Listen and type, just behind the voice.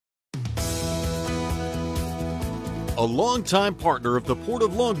A longtime partner of the Port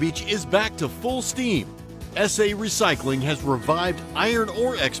of Long Beach is back to full steam. SA Recycling has revived iron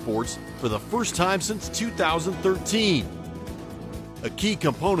ore exports for the first time since 2013. A key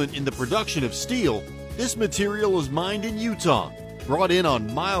component in the production of steel, this material is mined in Utah, brought in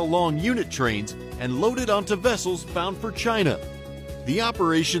on mile-long unit trains and loaded onto vessels bound for China. The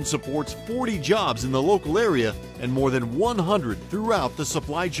operation supports 40 jobs in the local area and more than 100 throughout the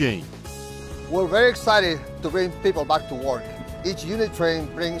supply chain. We're very excited to bring people back to work. Each unit train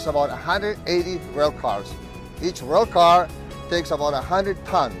brings about 180 rail cars. Each rail car takes about 100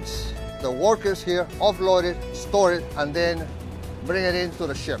 tons. The workers here offload it, store it, and then bring it into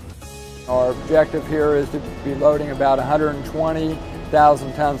the ship. Our objective here is to be loading about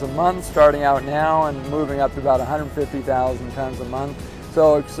 120,000 tons a month, starting out now and moving up to about 150,000 tons a month.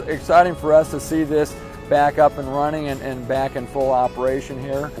 So it's exciting for us to see this back up and running and back in full operation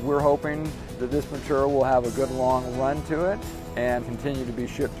here. We're hoping that this material will have a good long run to it and continue to be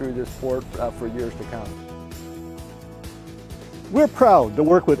shipped through this port for years to come. We're proud to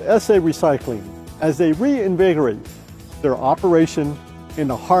work with SA Recycling as they reinvigorate their operation in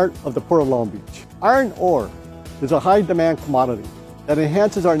the heart of the Port of Long Beach. Iron ore is a high-demand commodity that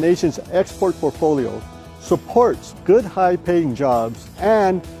enhances our nation's export portfolio, supports good high-paying jobs,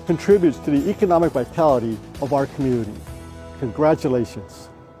 and contributes to the economic vitality of our community. Congratulations.